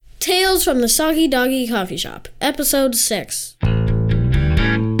Tales from the Soggy Doggy Coffee Shop, Episode 6.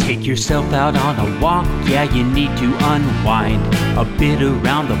 Take yourself out on a walk, yeah, you need to unwind. A bit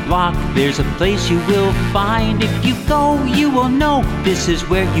around the block, there's a place you will find. If you go, you will know this is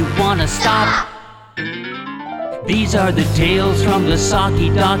where you wanna stop. These are the tales from the Soggy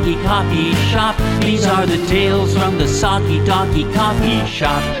Doggy Coffee Shop. These are the tales from the Soggy Doggy Coffee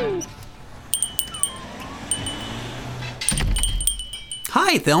Shop.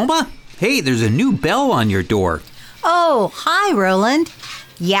 Hi, Thelma. Hey, there's a new bell on your door. Oh, hi, Roland.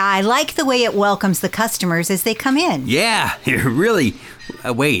 Yeah, I like the way it welcomes the customers as they come in. Yeah, it really...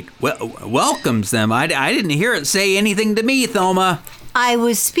 welcomes them. I didn't hear it say anything to me, Thelma. I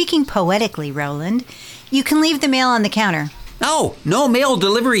was speaking poetically, Roland. You can leave the mail on the counter. Oh, no mail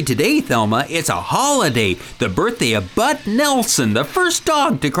delivery today, Thelma. It's a holiday. The birthday of Bud Nelson, the first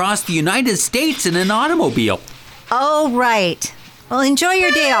dog to cross the United States in an automobile. Oh, right. Well, enjoy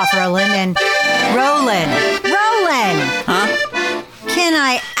your day off, Roland. And Roland! Huh? Can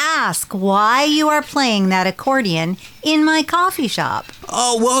I ask why you are playing that accordion in my coffee shop?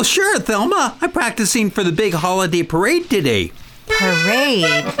 Oh, well, sure, Thelma. I'm practicing for the big holiday parade today.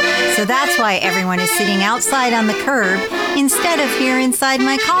 Parade? So that's why everyone is sitting outside on the curb instead of here inside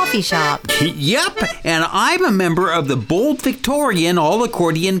my coffee shop. Yep, and I'm a member of the Bold Victorian All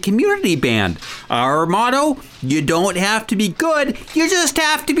Accordion Community Band. Our motto, you don't have to be good, you just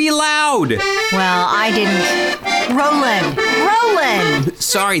have to be loud. Well, I didn't... Roland!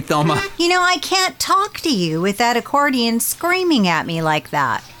 Sorry, Thelma. You know, I can't talk to you with that accordion screaming at me like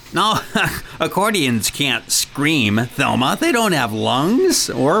that. No, accordions can't scream, Thelma. They don't have lungs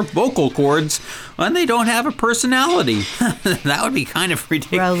or vocal cords, and they don't have a personality. That would be kind of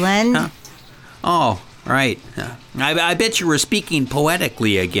ridiculous. Roland? Huh? Oh, right. I bet you were speaking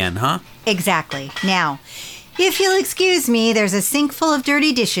poetically again, huh? Exactly. Now, if you'll excuse me, there's a sink full of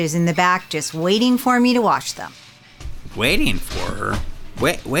dirty dishes in the back just waiting for me to wash them. Waiting for her?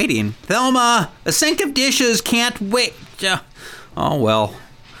 Waiting? Thelma, a sink of dishes can't wait. Oh, well.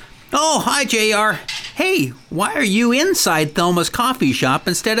 Oh, hi, JR. Hey, why are you inside Thelma's coffee shop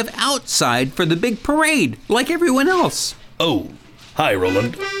instead of outside for the big parade, like everyone else? Oh, hi,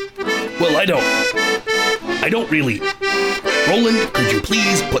 Roland. Well, I don't really... Roland, could you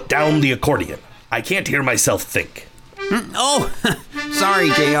please put down the accordion? I can't hear myself think. Oh, sorry,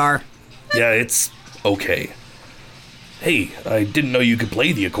 JR. Yeah, it's okay. Hey, I didn't know you could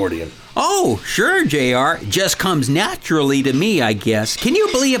play the accordion. Oh, sure, JR. Just comes naturally to me, I guess. Can you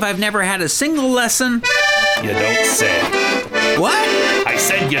believe I've never had a single lesson? You don't say. What? I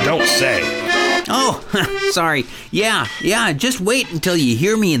said you don't say. Oh, sorry. Yeah, just wait until you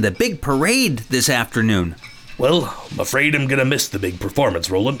hear me in the big parade this afternoon. Well, I'm afraid I'm gonna miss the big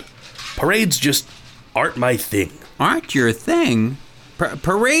performance, Roland. Parades just aren't my thing. Aren't your thing?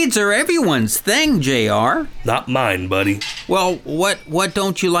 Parades are everyone's thing, JR. Not mine, buddy. Well, what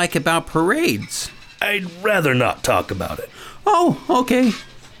don't you like about parades? I'd rather not talk about it. Oh, okay.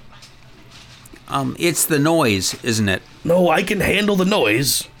 It's the noise, isn't it? No, I can handle the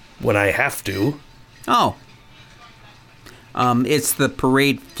noise when I have to. Oh. It's the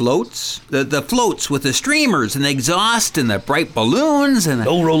parade floats? The floats with the streamers and the exhaust and the bright balloons and...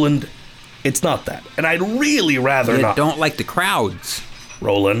 No, Roland, it's not that. And I'd really rather not... You don't like the crowds.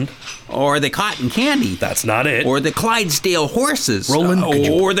 Roland. Or the cotton candy. That's not it. Or the Clydesdale horses. Roland,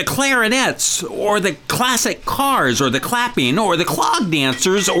 or the clarinets. Or the classic cars. Or the clapping. Or the clog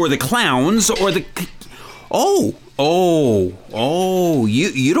dancers. Or the clowns. Or the... Oh,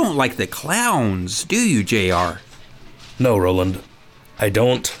 you don't like the clowns, do you, JR? No, Roland. I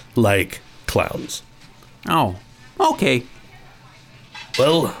don't like clowns. Oh, okay.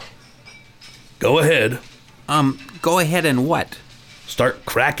 Well, go ahead. Go ahead and what? Start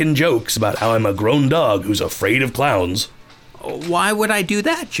cracking jokes about how I'm a grown dog who's afraid of clowns. Why would I do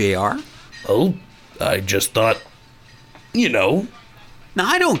that, JR? Oh, I just thought, you know. Now,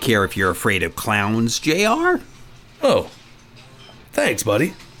 I don't care if you're afraid of clowns, JR. Oh, thanks,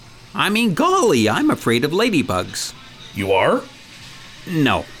 buddy. I mean, golly, I'm afraid of ladybugs. You are?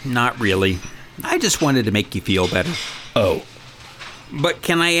 No, not really. I just wanted to make you feel better. Oh. But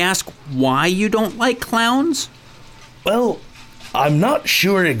can I ask why you don't like clowns? Well, I'm not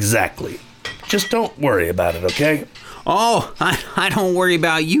sure exactly. Just don't worry about it, okay? Oh, I don't worry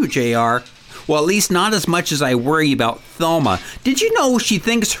about you, JR. Well, at least not as much as I worry about Thelma. Did you know she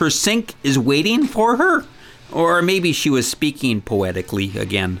thinks her sink is waiting for her? Or maybe she was speaking poetically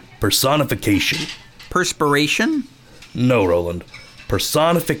again. Personification. Perspiration? No, Roland.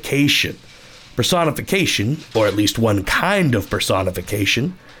 Personification. Personification, or at least one kind of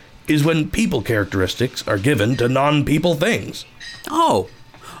personification, is when people characteristics are given to non-people things. Oh,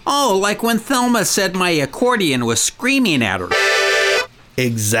 Oh, like when Thelma said my accordion was screaming at her.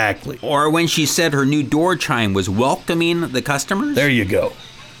 Exactly. Or when she said her new door chime was welcoming the customers. There you go.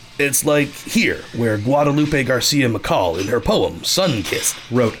 It's like here, where Guadalupe Garcia McCall, in her poem Sun-Kissed,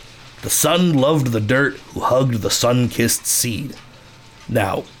 wrote, "The sun loved the dirt who hugged the sun-kissed seed."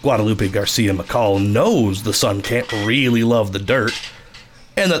 Now, Guadalupe Garcia McCall knows the sun can't really love the dirt,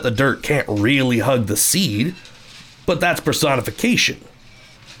 and that the dirt can't really hug the seed, but that's personification.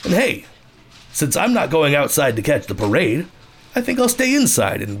 And hey, since I'm not going outside to catch the parade, I think I'll stay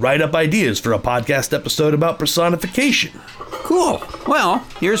inside and write up ideas for a podcast episode about personification. Cool. Well,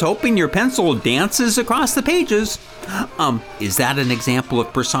 here's hoping your pencil dances across the pages. Is that an example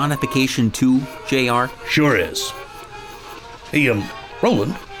of personification too, JR? Sure is. Hey,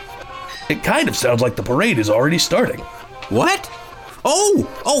 Roland, it kind of sounds like the parade is already starting. What?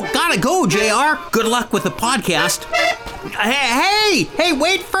 Oh, gotta go, JR. Good luck with the podcast. Hey,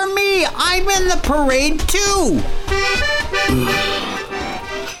 wait for me. I'm in the parade too.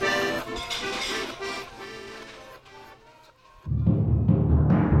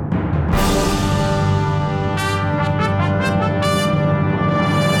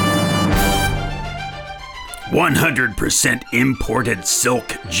 100% imported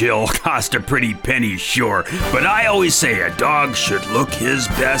silk, Jill, cost a pretty penny, sure, but I always say a dog should look his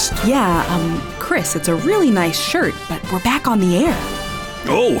best. Yeah, Chris, it's a really nice shirt, but we're back on the air.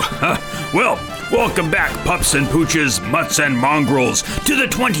 Well, welcome back, pups and pooches, mutts and mongrels, to the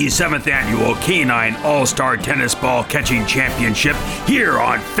 27th Annual Canine All-Star Tennis Ball Catching Championship here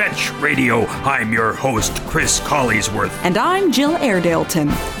on Fetch Radio. I'm your host, Chris Colliesworth. And I'm Jill Airedaleton.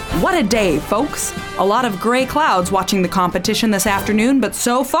 What a day, folks. A lot of gray clouds watching the competition this afternoon, but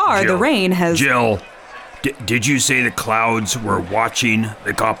so far the rain has... Jill, did you say the clouds were watching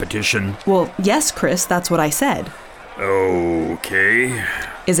the competition? Well, yes, Chris, that's what I said. Okay.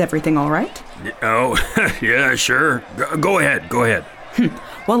 Is everything all right? Oh, yeah, sure. Go ahead.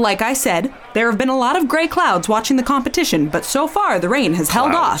 Well, like I said, there have been a lot of gray clouds watching the competition, but so far the rain has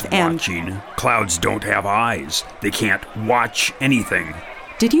held off and... Clouds don't have eyes. They can't watch anything.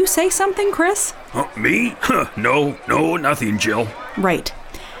 Did you say something, Chris? Me? No, nothing, Jill. Right.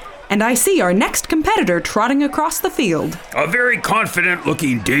 And I see our next competitor trotting across the field. A very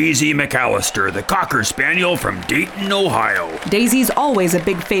confident-looking Daisy McAllister, the Cocker Spaniel from Dayton, Ohio. Daisy's always a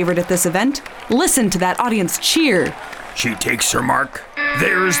big favorite at this event. Listen to that audience cheer. She takes her mark.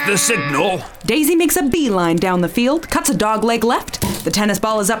 There's the signal. Daisy makes a beeline down the field, cuts a dogleg left. The tennis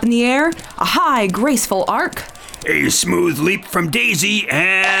ball is up in the air. A high, graceful arc. A smooth leap from Daisy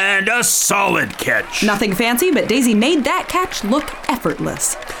and a solid catch. Nothing fancy, but Daisy made that catch look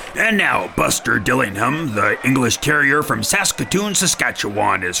effortless. And now Buster Dillingham, the English Terrier from Saskatoon,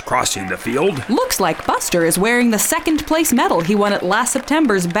 Saskatchewan, is crossing the field. Looks like Buster is wearing the second place medal he won at last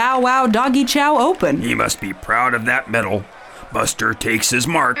September's Bow Wow Doggy Chow Open. He must be proud of that medal. Buster takes his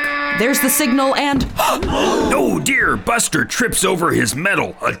mark. There's the signal and... Oh dear, Buster trips over his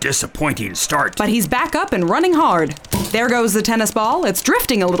medal. A disappointing start. But he's back up and running hard. There goes the tennis ball. It's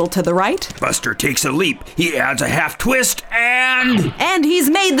drifting a little to the right. Buster takes a leap. He adds a half twist and... And he's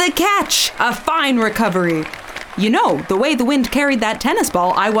made the catch! A fine recovery. You know, the way the wind carried that tennis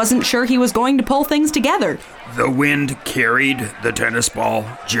ball, I wasn't sure he was going to pull things together. The wind carried the tennis ball,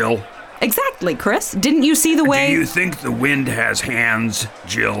 Jill? Exactly, Chris. Didn't you see the way... Do you think the wind has hands,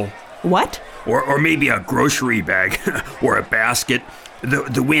 Jill? What? Or maybe a grocery bag or a basket.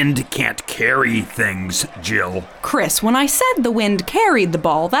 The wind can't carry things, Jill. Chris, when I said the wind carried the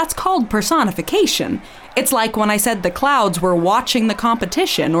ball, that's called personification. It's like when I said the clouds were watching the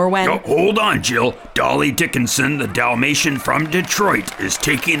competition, or when... Oh, hold on, Jill. Dolly Dickinson, the Dalmatian from Detroit, is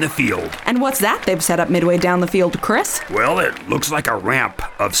taking the field. And what's that they've set up midway down the field, Chris? Well, it looks like a ramp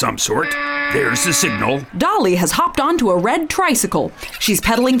of some sort. There's the signal. Dolly has hopped onto a red tricycle. She's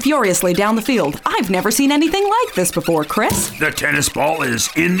pedaling furiously down the field. I've never seen anything like this before, Chris. The tennis ball is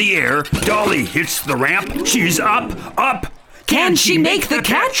in the air. Dolly hits the ramp. She's up. Can she make the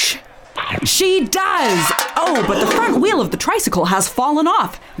catch? She does! Oh, but the front wheel of the tricycle has fallen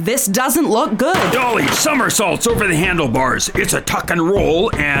off. This doesn't look good. Dolly somersaults over the handlebars. It's a tuck and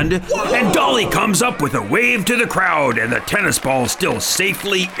roll, and Dolly comes up with a wave to the crowd, and the tennis ball still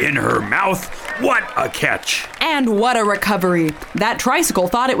safely in her mouth. What a catch. And what a recovery. That tricycle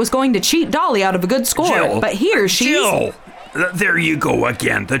thought it was going to cheat Dolly out of a good score, Jill, but here she's... Jill! There you go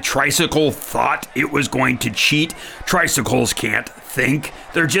again. The tricycle thought it was going to cheat. Tricycles can't think.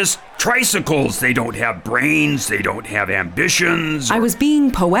 They're just tricycles. They don't have brains. They don't have ambitions. I was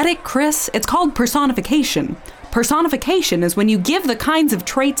being poetic, Chris. It's called personification. Personification is when you give the kinds of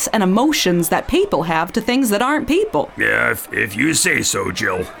traits and emotions that people have to things that aren't people. Yeah, if you say so,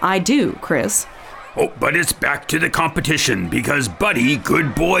 Jill. I do, Chris. Oh, but it's back to the competition because Buddy,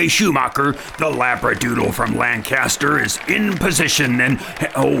 good boy Schumacher, the Labradoodle from Lancaster, is in position and...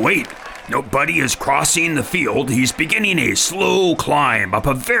 Oh, wait. No, Buddy is crossing the field. He's beginning a slow climb up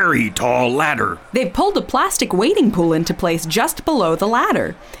a very tall ladder. They've pulled a plastic wading pool into place just below the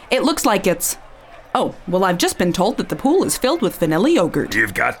ladder. It looks like it's... Oh, well, I've just been told that the pool is filled with vanilla yogurt.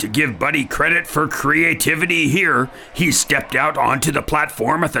 You've got to give Buddy credit for creativity here. He stepped out onto the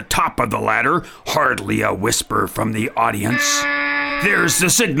platform at the top of the ladder, hardly a whisper from the audience. There's the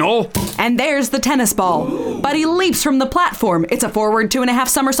signal. And there's the tennis ball. Buddy leaps from the platform. It's a forward 2.5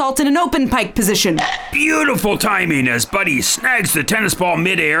 somersaults in an open pike position. Beautiful timing as Buddy snags the tennis ball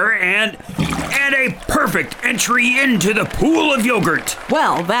midair and a perfect entry into the pool of yogurt.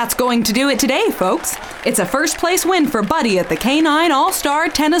 Well, that's going to do it today, folks. It's a first place win for Buddy at the K9 All-Star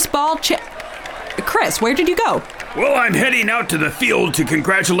Tennis Ball Chris, where did you go? Well, I'm heading out to the field to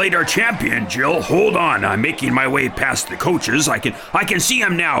congratulate our champion, Jill. Hold on, I'm making my way past the coaches. I can see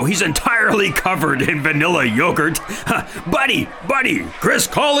him now. He's entirely covered in vanilla yogurt. Buddy, Chris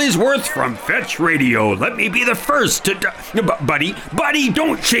Colliesworth from Fetch Radio. Let me be the first to... Buddy,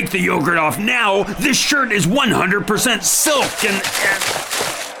 don't shake the yogurt off now. This shirt is 100% silk and...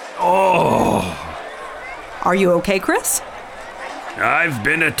 Oh... Are you okay, Chris? I've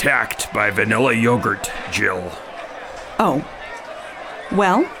been attacked by vanilla yogurt, Jill. Oh.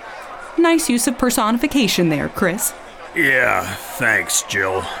 Well, nice use of personification there, Chris. Yeah, thanks,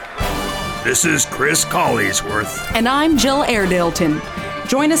 Jill. This is Chris Colliesworth. And I'm Jill Airedaleton.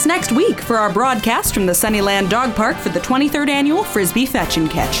 Join us next week for our broadcast from the Sunnyland Dog Park for the 23rd Annual Frisbee Fetch and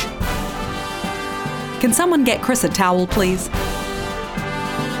Catch. Can someone get Chris a towel, please?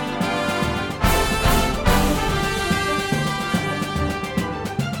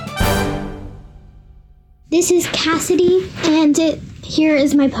 This is Cassidy, and here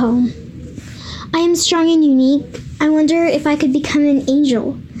is my poem. I am strong and unique. I wonder if I could become an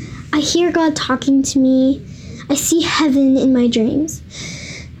angel. I hear God talking to me. I see heaven in my dreams.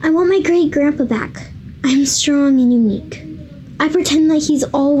 I want my great grandpa back. I am strong and unique. I pretend that he's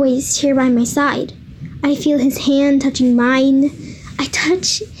always here by my side. I feel his hand touching mine. I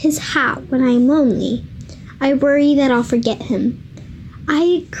touch his hat when I am lonely. I worry that I'll forget him.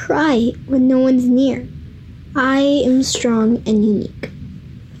 I cry when no one's near. I am strong and unique.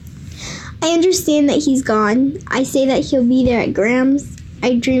 I understand that he's gone. I say that he'll be there at Graham's.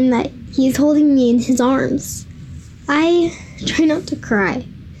 I dream that he is holding me in his arms. I try not to cry.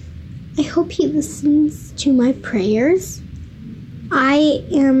 I hope he listens to my prayers. I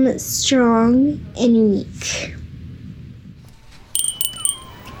am strong and unique.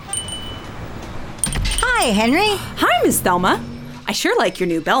 Hi, Henry. Hi, Miss Thelma. I sure like your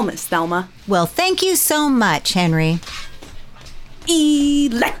new bell, Miss Thelma. Well, thank you so much, Henry.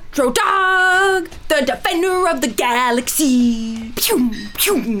 Electro Dog, the defender of the galaxy. Pew,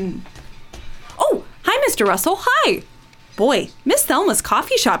 pew. Oh, hi, Mr. Russell. Hi. Boy, Miss Thelma's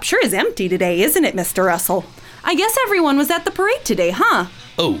coffee shop sure is empty today, isn't it, Mr. Russell? I guess everyone was at the parade today, huh?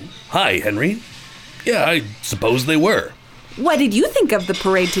 Oh, hi, Henry. Yeah, I suppose they were. What did you think of the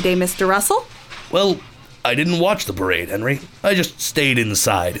parade today, Mr. Russell? Well, I didn't watch the parade, Henry. I just stayed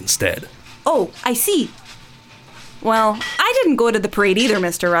inside instead. Oh, I see. Well, I didn't go to the parade either,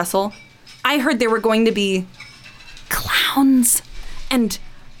 Mr. Russell. I heard there were going to be clowns, and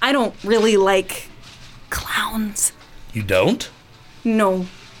I don't really like clowns. You don't? No.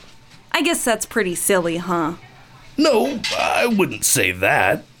 I guess that's pretty silly, huh? No, I wouldn't say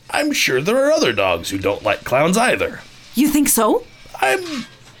that. I'm sure there are other dogs who don't like clowns either. You think so?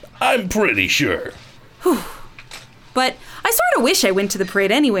 I'm pretty sure. But I sort of wish I went to the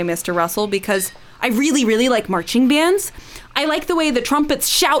parade anyway, Mr. Russell, because I really, really like marching bands. I like the way the trumpets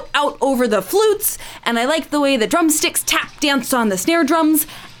shout out over the flutes, and I like the way the drumsticks tap dance on the snare drums,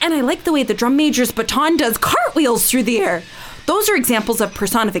 and I like the way the drum major's baton does cartwheels through the air. Those are examples of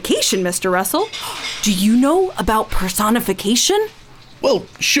personification, Mr. Russell. Do you know about personification? Well,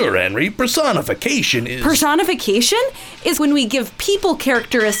 sure, Henry. Personification is... Personification is when we give people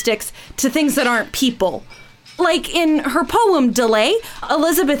characteristics to things that aren't people. Like in her poem, Delay,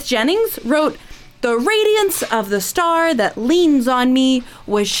 Elizabeth Jennings wrote, "The radiance of the star that leans on me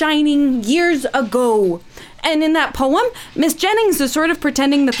was shining years ago." And in that poem, Miss Jennings is sort of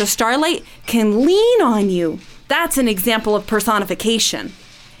pretending that the starlight can lean on you. That's an example of personification.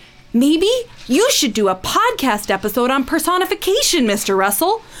 Maybe you should do a podcast episode on personification, Mr.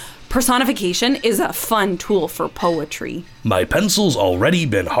 Russell. Personification is a fun tool for poetry. My pencil's already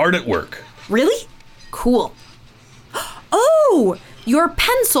been hard at work. Really? Cool. Oh, your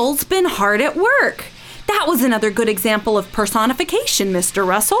pencil's been hard at work. That was another good example of personification, Mr.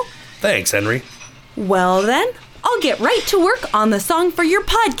 Russell. Thanks, Henry. Well then, I'll get right to work on the song for your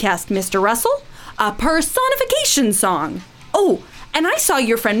podcast, Mr. Russell. A personification song. Oh, and I saw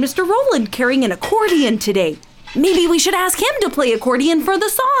your friend Mr. Roland carrying an accordion today. Maybe we should ask him to play accordion for the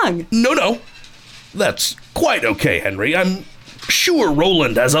song. No. That's quite okay, Henry. I'm sure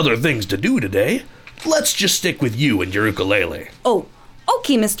Roland has other things to do today. Let's just stick with you and your ukulele. Oh,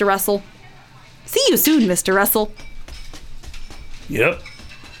 okay, Mr. Russell. See you soon, Mr. Russell. Yep.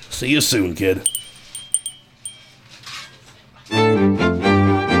 See you soon, kid.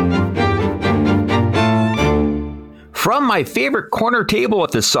 From my favorite corner table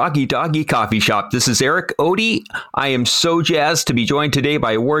at the Soggy Doggy Coffee Shop, this is Eric Odie. I am so jazzed to be joined today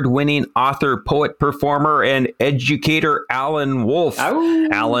by award-winning author, poet, performer, and educator Alan Wolf. Ow.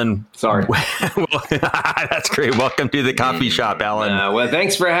 Alan. Sorry. Well, that's great. Welcome to the coffee shop, Alan. Well,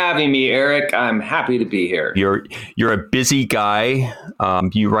 thanks for having me, Eric. I'm happy to be here. You're a busy guy.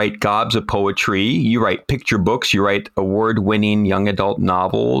 You write gobs of poetry. You write picture books. You write award-winning young adult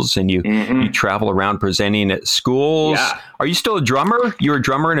novels, and you travel around presenting at schools. Yeah. Are you still a drummer? You're a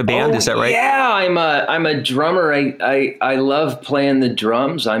drummer in a band, is that right? Yeah, I'm a drummer. I love playing the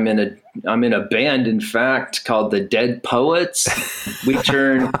drums. I'm in a band, in fact, called the Dead Poets. We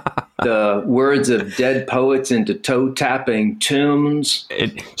turn the words of dead poets into toe-tapping tunes.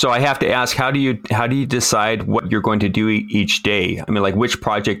 So I have to ask, how do you decide what you're going to do each day? I mean, like, which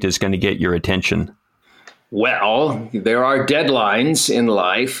project is going to get your attention? Well, there are deadlines in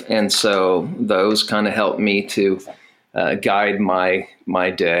life, and so those kind of help me to guide my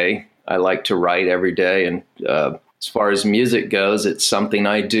day. I like to write every day, and as far as music goes, it's something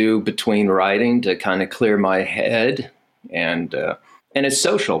I do between writing to kind of clear my head, and it's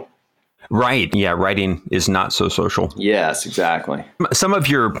social. Right. Yeah. Writing is not so social. Yes, exactly. Some of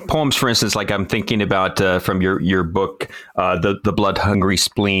your poems, for instance, like I'm thinking about from your book, The Blood Hungry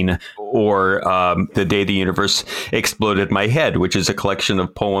Spleen, or The Day the Universe Exploded My Head, which is a collection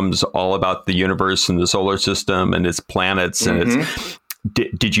of poems all about the universe and the solar system and its planets. And it's,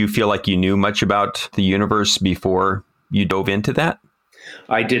 did you feel like you knew much about the universe before you dove into that?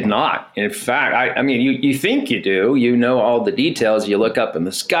 I did not. In fact, I mean, you think you do. You know all the details. You look up in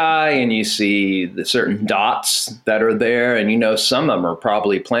the sky and you see the certain dots that are there. And you know some of them are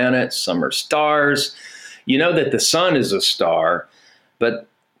probably planets, some are stars. You know that the sun is a star. But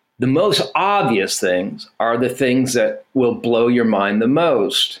the most obvious things are the things that will blow your mind the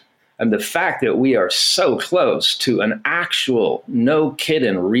most. And the fact that we are so close to an actual, no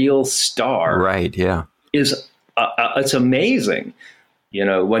kidding, real star. Right, yeah. Is it's amazing. You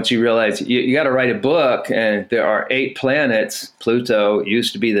know, once you realize you got to write a book and there are 8 planets. Pluto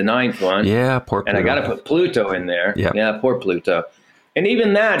used to be the 9th one. Yeah, poor Pluto. And I got to put Pluto in there. Yep. Yeah, poor Pluto. And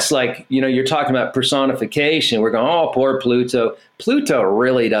even that's like, you know, you're talking about personification. We're going, oh, poor Pluto. Pluto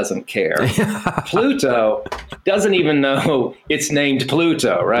really doesn't care. Pluto doesn't even know it's named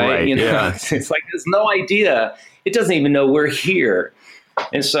Pluto, right? You know, yeah. It's like there's no idea. It doesn't even know we're here.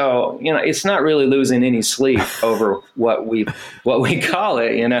 And so, you know, it's not really losing any sleep over what we call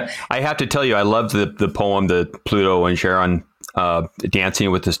it, you know. I have to tell you, I love the poem, the Pluto and Charon Dancing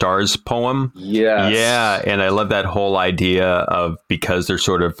with the Stars poem. Yes. Yeah. And I love that whole idea of, because they're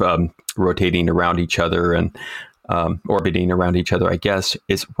sort of rotating around each other and orbiting around each other, I guess,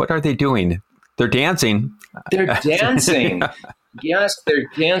 is what are they doing? They're dancing. They're dancing. Yes, they're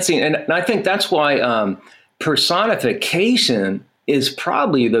dancing. And I think that's why personification is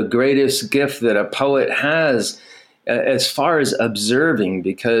probably the greatest gift that a poet has as far as observing,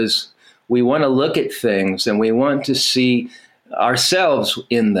 because we want to look at things and we want to see ourselves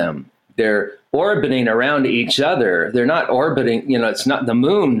in them. They're orbiting around each other. They're not orbiting, you know, it's not, the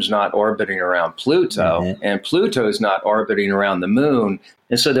moon's not orbiting around Pluto, and Pluto's not orbiting around the moon.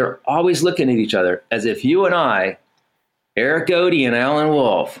 And so they're always looking at each other as if you and I, Eric Odie and Alan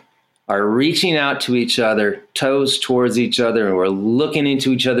Wolf, are reaching out to each other, toes towards each other, and we're looking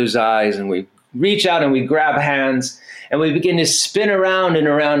into each other's eyes, and we reach out and we grab hands and we begin to spin around and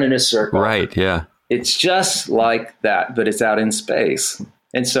around in a circle. Right, yeah. It's just like that, but it's out in space.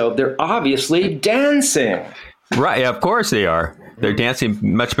 And so they're obviously dancing. Right, yeah, of course they are. They're dancing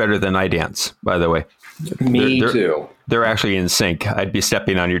much better than I dance, by the way. Me too. They're actually in sync. I'd be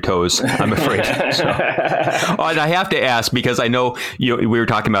stepping on your toes, I'm afraid. So. Oh, and I have to ask, because I know we were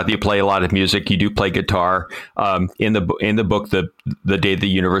talking about you play a lot of music. You do play guitar. In the book, the Day the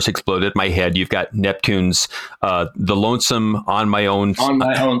Universe Exploded My Head, you've got Neptune's "The Lonesome on My Own"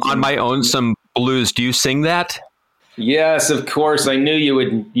 some blues. Do you sing that? Yes, of course. I knew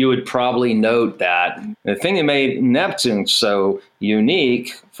you would probably note that. The thing that made Neptune so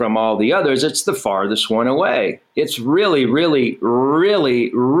unique from all the others, it's the farthest one away. It's really, really,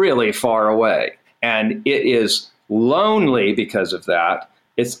 really, really far away. And it is lonely because of that.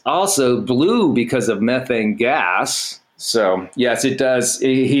 It's also blue because of methane gas. So, yes, it does.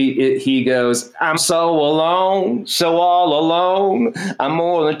 He goes, I'm so alone, so all alone. I'm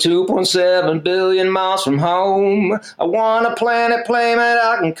more than 2.7 billion miles from home. I want a planet playmate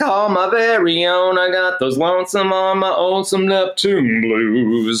I can call my very own. I got those lonesome on my own, some Neptune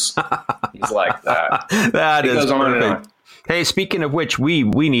blues. He's like that. That He is goes on and perfect. on. Hey, speaking of which, we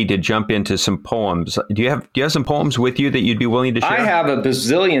need to jump into some poems. Do you have some poems with you that you'd be willing to share? I have a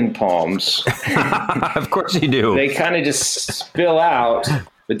bazillion poems. Of course you do. They kind of just spill out.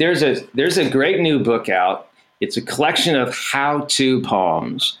 But there's a great new book out. It's a collection of how-to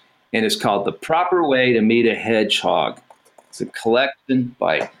poems, and it's called The Proper Way to Meet a Hedgehog. It's a collection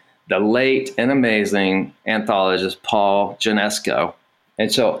by the late and amazing anthologist Paul Janesco.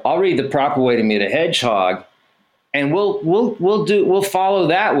 And so I'll read The Proper Way to Meet a Hedgehog, and we'll follow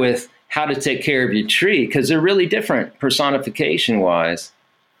that with how to take care of your tree, because they're really different personification-wise.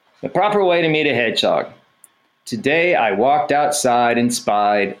 The Proper Way to Meet a Hedgehog. Today I walked outside and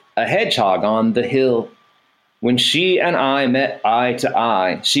spied a hedgehog on the hill. When she and I met eye to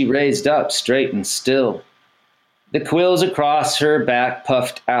eye, she raised up straight and still. The quills across her back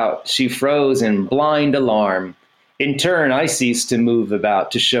puffed out. She froze in blind alarm. In turn, I ceased to move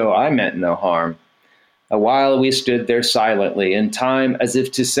about to show I meant no harm. A while we stood there silently, in time as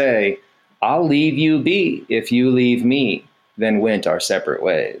if to say, I'll leave you be if you leave me, then went our separate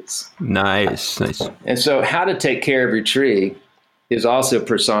ways. Nice. And so how to take care of your tree is also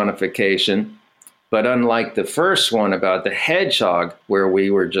personification, but unlike the first one about the hedgehog, where we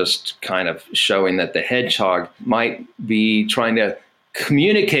were just kind of showing that the hedgehog might be trying to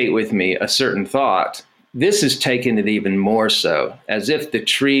communicate with me a certain thought, this is taking it even more so, as if the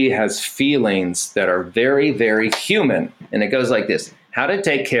tree has feelings that are very, very human. And it goes like this. How to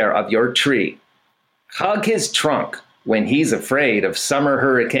take care of your tree. Hug his trunk when he's afraid of summer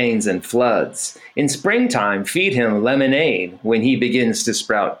hurricanes and floods. In springtime, feed him lemonade when he begins to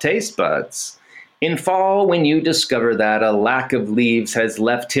sprout taste buds. In fall, when you discover that a lack of leaves has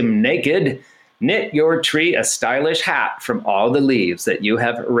left him naked, knit your tree a stylish hat from all the leaves that you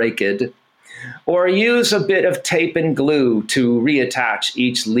have raked. Or use a bit of tape and glue to reattach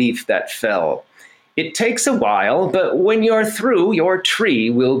each leaf that fell. It takes a while, but when you're through, your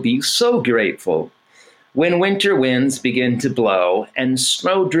tree will be so grateful. When winter winds begin to blow and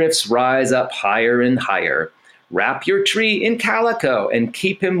snowdrifts rise up higher and higher, wrap your tree in calico and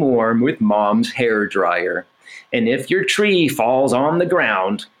keep him warm with Mom's hair dryer. And if your tree falls on the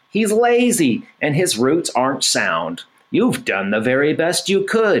ground, he's lazy and his roots aren't sound. You've done the very best you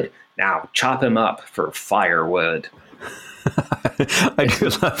could. Now chop him up for firewood. I do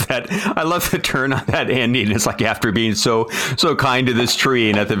love that. I love the turn on that ending. It's like after being so kind to this tree,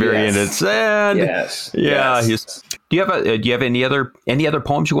 and at the very end, it's sad. Yes. Yeah. Yes. Do you have any other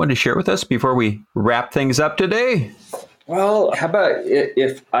poems you wanted to share with us before we wrap things up today? Well, how about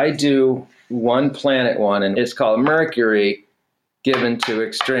if I do one planet one, and it's called Mercury, Given to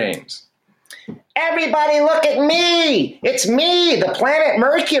Extremes. Everybody look at me! It's me, the planet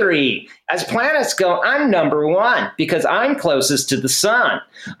Mercury. As planets go, I'm number one because I'm closest to the sun.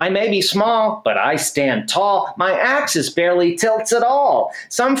 I may be small, but I stand tall. My axis barely tilts at all.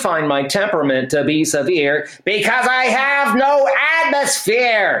 Some find my temperament to be severe because I have no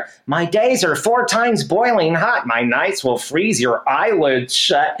atmosphere. My days are 4 times boiling hot. My nights will freeze your eyelids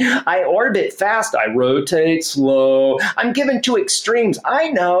shut. I orbit fast. I rotate slow. I'm given to extremes. I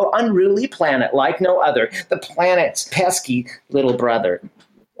know, unruly planet like no other. The planet's pesky little brother.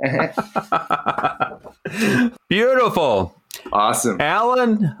 Beautiful. Awesome.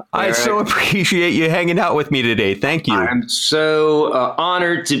 Alan, I so appreciate you hanging out with me today. Thank you. I'm so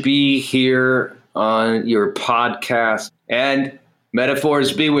honored to be here on your podcast, and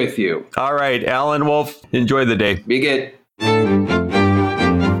metaphors be with you. All right, Alan Wolf, enjoy the day. Be good.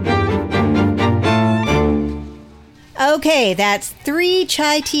 Okay, that's 3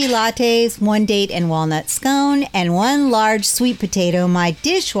 chai tea lattes, 1 date and walnut scone, and 1 large sweet potato my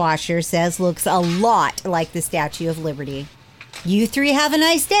dishwasher says looks a lot like the Statue of Liberty. You 3 have a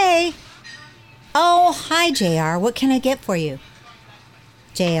nice day. Oh, hi, JR. What can I get for you?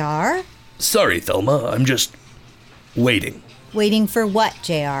 JR? Sorry, Thelma. I'm just waiting. Waiting for what,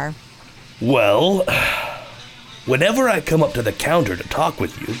 JR? Well, whenever I come up to the counter to talk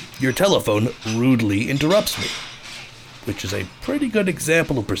with you, your telephone rudely interrupts me. Which is a pretty good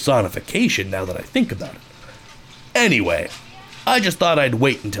example of personification now that I think about it. Anyway, I just thought I'd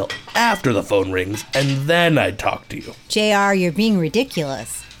wait until after the phone rings and then I'd talk to you. JR, you're being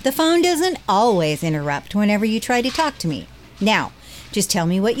ridiculous. The phone doesn't always interrupt whenever you try to talk to me. Now, just tell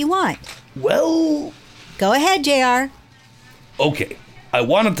me what you want. Well... Go ahead, JR. Okay, I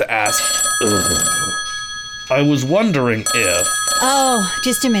wanted to ask... I was wondering if... Oh,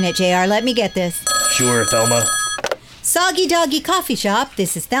 just a minute, JR. Let me get this. Sure, Thelma. Soggy Doggy Coffee Shop.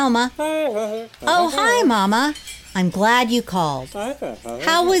 This is Thelma. Oh, hi, Mama. I'm glad you called.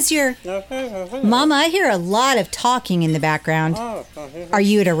 How was your... Mama, I hear a lot of talking in the background. Are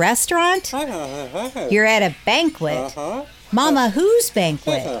you at a restaurant? You're at a banquet. Mama, whose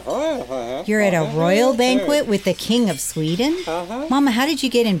banquet? You're at a royal banquet with the King of Sweden? Mama, how did you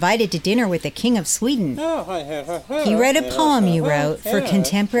get invited to dinner with the King of Sweden? He read a poem you wrote for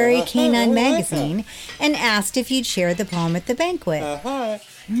Contemporary Canine Magazine and asked if you'd share the poem at the banquet.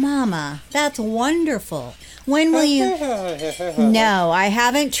 Mama, that's wonderful. When will you... No, I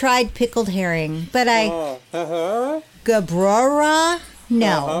haven't tried pickled herring, but Gabrora?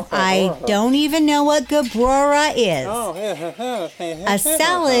 No, I don't even know what Gabrora is. A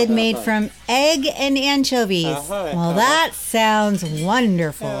salad made from egg and anchovies. Well, that sounds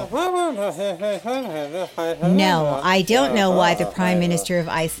wonderful. No, I don't know why the Prime Minister of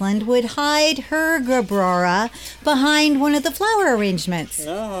Iceland would hide her Gabrora behind one of the flower arrangements.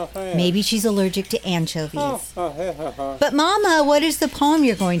 Maybe she's allergic to anchovies. But Mama, what is the poem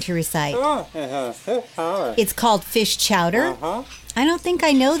you're going to recite? It's called Fish Chowder. I don't think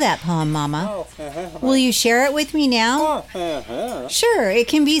I know that poem, Mama. Will you share it with me now? Sure, it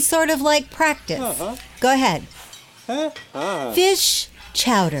can be sort of like practice. Go ahead. Fish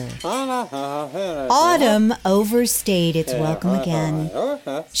chowder. Autumn overstayed its welcome again.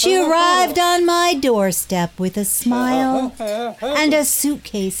 She arrived on my doorstep with a smile and a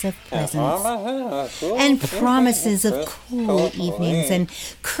suitcase of presents and promises of cool evenings and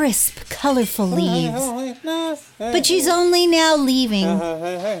crisp, colorful leaves. But she's only now leaving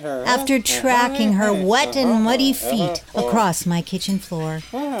after tracking her wet and muddy feet across my kitchen floor.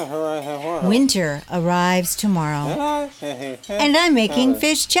 Winter arrives tomorrow, and I'm making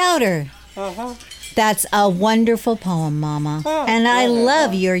fish chowder. That's a wonderful poem, Mama, and I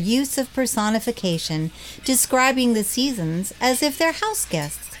love your use of personification, describing the seasons as if they're house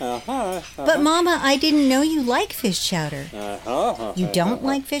guests. But Mama, I didn't know you like fish chowder. You don't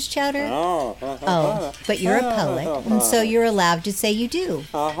like fish chowder? Oh, but you're a poet, and so you're allowed to say you do.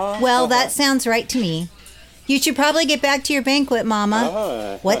 Well, that sounds right to me. You should probably get back to your banquet,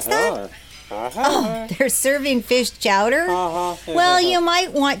 Mama. What's that? Oh, they're serving fish chowder? Well, you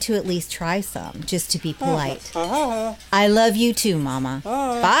might want to at least try some, just to be polite. I love you too, Mama.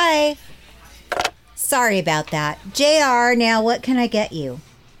 Bye. Sorry about that. JR, now what can I get you?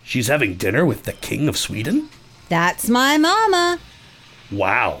 She's having dinner with the King of Sweden? That's my Mama.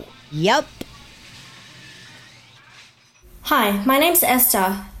 Wow. Yup. Hi, my name's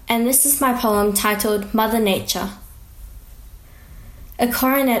Esther, and this is my poem titled Mother Nature. A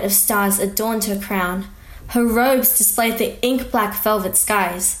coronet of stars adorned her crown. Her robes displayed the ink-black velvet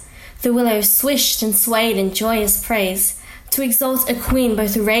skies. The willow swished and swayed in joyous praise to exalt a queen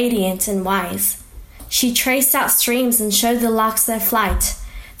both radiant and wise. She traced out streams and showed the larks their flight.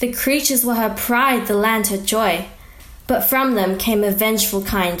 The creatures were her pride, the land her joy. But from them came a vengeful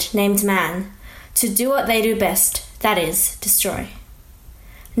kind named man, to do what they do best, that is, destroy.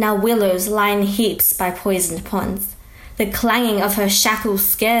 Now willows lie in heaps by poisoned ponds. The clanging of her shackles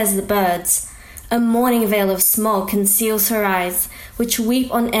scares the birds. A morning veil of smog conceals her eyes, which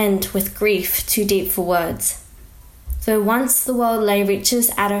weep on end with grief too deep for words. Though once the world lay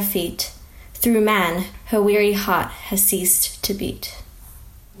riches at her feet, through man her weary heart has ceased to beat.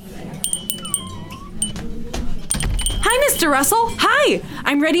 Hi, Mr. Russell. Hi.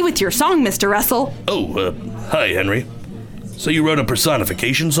 I'm ready with your song, Mr. Russell. Oh, hi, Henry. So you wrote a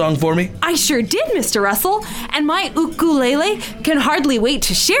personification song for me? I sure did, Mr. Russell, and my ukulele can hardly wait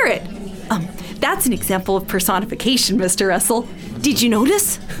to share it. That's an example of personification, Mr. Russell. Did you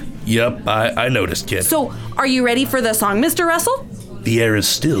notice? Yep, I noticed, kid. So, are you ready for the song, Mr. Russell? The air is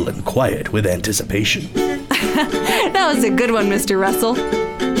still and quiet with anticipation. That was a good one, Mr. Russell.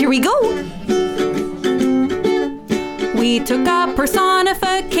 Here we go. We took a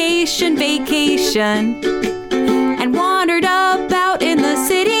personification vacation and wandered about in the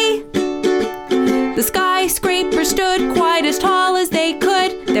city. The skyscrapers stood quite as tall as they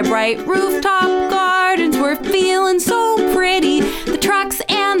could. Their bright rooftop gardens were feeling so pretty. The trucks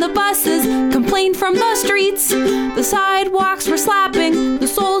and the buses complained from the streets. The sidewalks were slapping the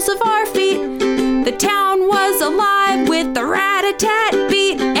soles of our feet. The town was alive with the rat-a-tat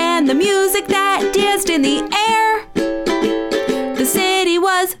beat and the music that danced in the air.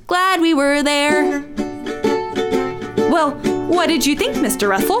 What did you think, Mr.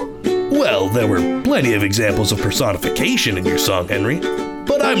 Russell? Well, there were plenty of examples of personification in your song, Henry,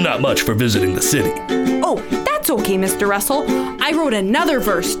 but I'm not much for visiting the city. Oh, that's okay, Mr. Russell. I wrote another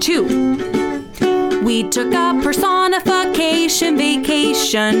verse, too. We took a personification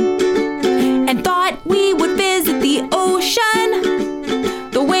vacation and thought we would visit the ocean.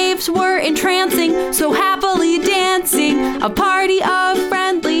 The waves were entrancing, so happily dancing, a party of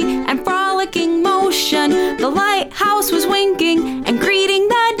friendly and frolicking motion. The lighthouse was winking and greeting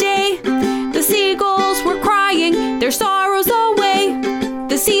the day. The seagulls were crying their sorrows away.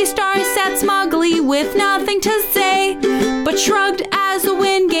 The sea stars sat smugly with nothing to say, but shrugged as the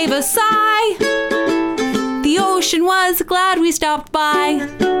wind gave a sigh. The ocean was glad we stopped by.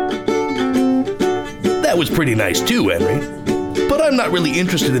 That was pretty nice too, Henry. But I'm not really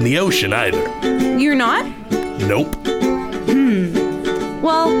interested in the ocean either. You're not? Nope.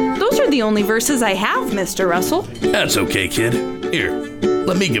 Well, those are the only verses I have, Mr. Russell. That's okay, kid. Here,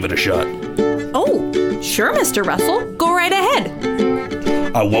 let me give it a shot. Oh, sure, Mr. Russell. Go right ahead.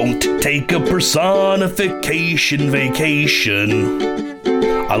 I won't take a personification vacation.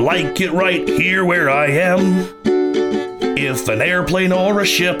 I like it right here where I am. If an airplane or a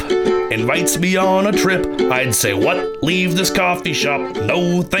ship invites me on a trip, I'd say, what? Leave this coffee shop?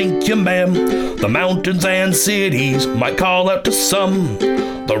 No, thank you, ma'am. The mountains and cities might call out to some.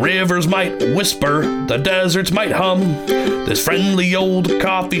 The rivers might whisper, the deserts might hum. This friendly old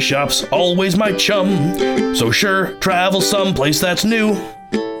coffee shop's always my chum. So sure, travel someplace that's new.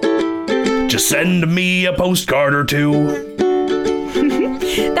 Just send me a postcard or two.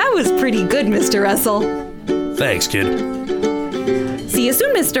 That was pretty good, Mr. Russell. Thanks, kid. See you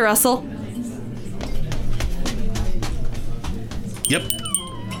soon, Mr. Russell. Yep.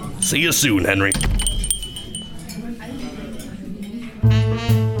 See you soon, Henry.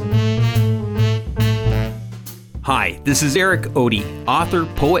 Hi, this is Eric Odie, author,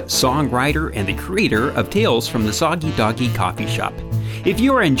 poet, songwriter, and the creator of Tales from the Soggy Doggy Coffee Shop. If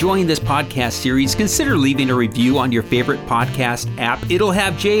you are enjoying this podcast series, consider leaving a review on your favorite podcast app. It'll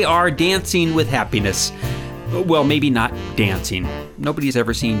have JR dancing with happiness. Well, maybe not dancing. Nobody's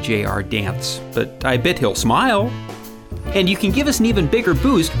ever seen JR dance, but I bet he'll smile. And you can give us an even bigger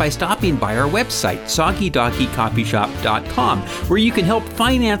boost by stopping by our website, soggydoggycoffeeshop.com, where you can help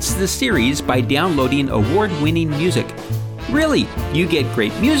finance the series by downloading award-winning music. Really, you get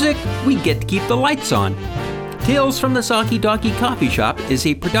great music, we get to keep the lights on. Tales from the Soggy Doggy Coffee Shop is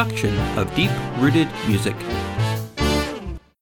a production of Deep Rooted Music.